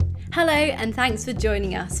Hello and thanks for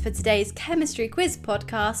joining us for today's chemistry quiz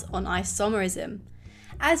podcast on isomerism.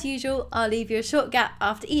 As usual, I'll leave you a short gap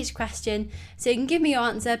after each question so you can give me your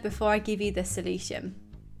answer before I give you the solution.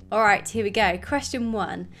 Alright, here we go. Question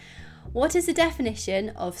 1. What is the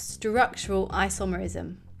definition of structural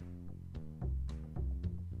isomerism?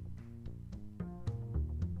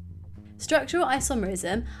 Structural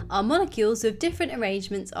isomerism are molecules with different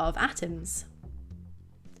arrangements of atoms.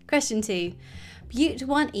 Question 2.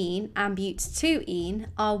 But1-ene and but2-ene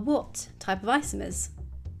are what type of isomers?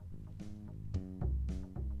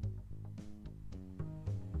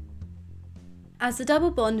 As the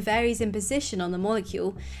double bond varies in position on the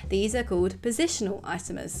molecule, these are called positional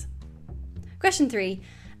isomers. Question 3.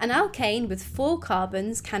 An alkane with 4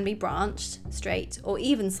 carbons can be branched, straight, or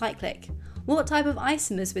even cyclic. What type of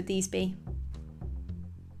isomers would these be?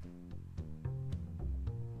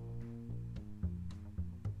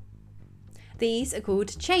 These are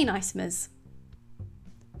called chain isomers.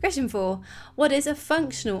 Question 4. What is a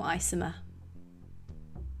functional isomer?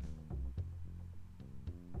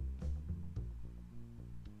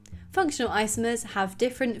 Functional isomers have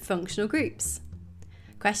different functional groups.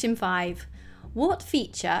 Question 5. What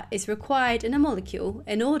feature is required in a molecule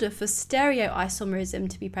in order for stereoisomerism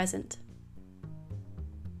to be present?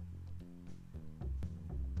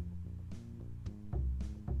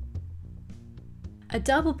 A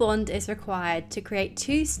double bond is required to create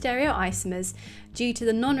 2 stereoisomers due to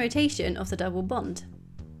the non-rotation of the double bond.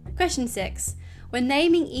 Question 6. When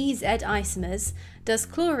naming EZ isomers, does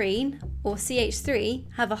chlorine or CH3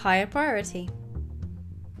 have a higher priority?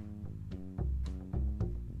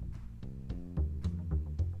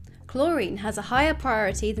 Chlorine has a higher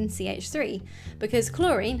priority than CH3 because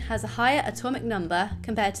chlorine has a higher atomic number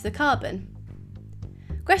compared to the carbon.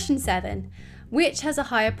 Question 7. Which has a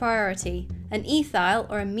higher priority, an ethyl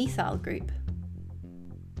or a methyl group?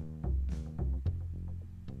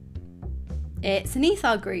 It's an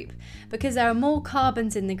ethyl group because there are more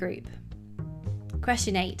carbons in the group.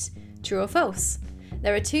 Question 8. True or false?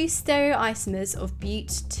 There are 2 stereoisomers of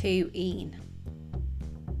but2-ene.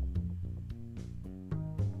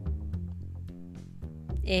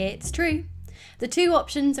 It's true. The 2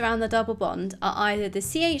 options around the double bond are either the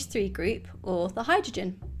CH3 group or the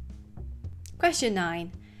hydrogen. Question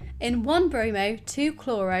 9. In 1-bromo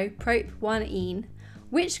 2-chloro prop1-ene,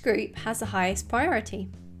 which group has the highest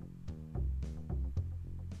priority?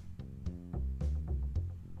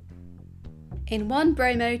 In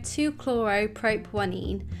 1-bromo 2-chloro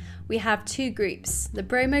prop1-ene, we have 2 groups, the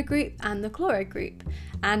bromo group and the chloro group,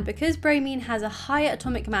 and because bromine has a higher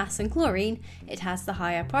atomic mass than chlorine, it has the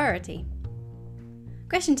higher priority.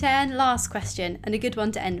 Question 10, last question, and a good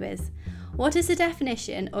one to end with. What is the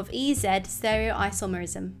definition of EZ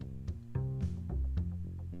stereoisomerism?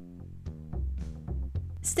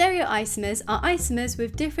 Stereoisomers are isomers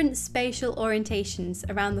with different spatial orientations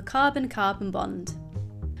around the carbon-carbon bond.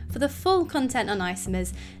 For the full content on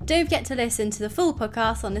isomers, don't forget to listen to the full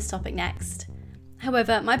podcast on this topic next.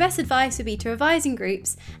 However, my best advice would be to revise in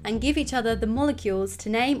groups and give each other the molecules to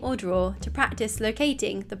name or draw to practice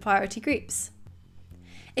locating the priority groups.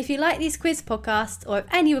 If you like these quiz podcasts or have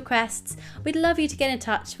any requests, we'd love you to get in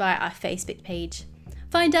touch via our Facebook page.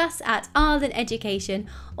 Find us at Arlen Education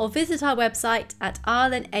or visit our website at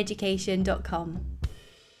arleneducation.com.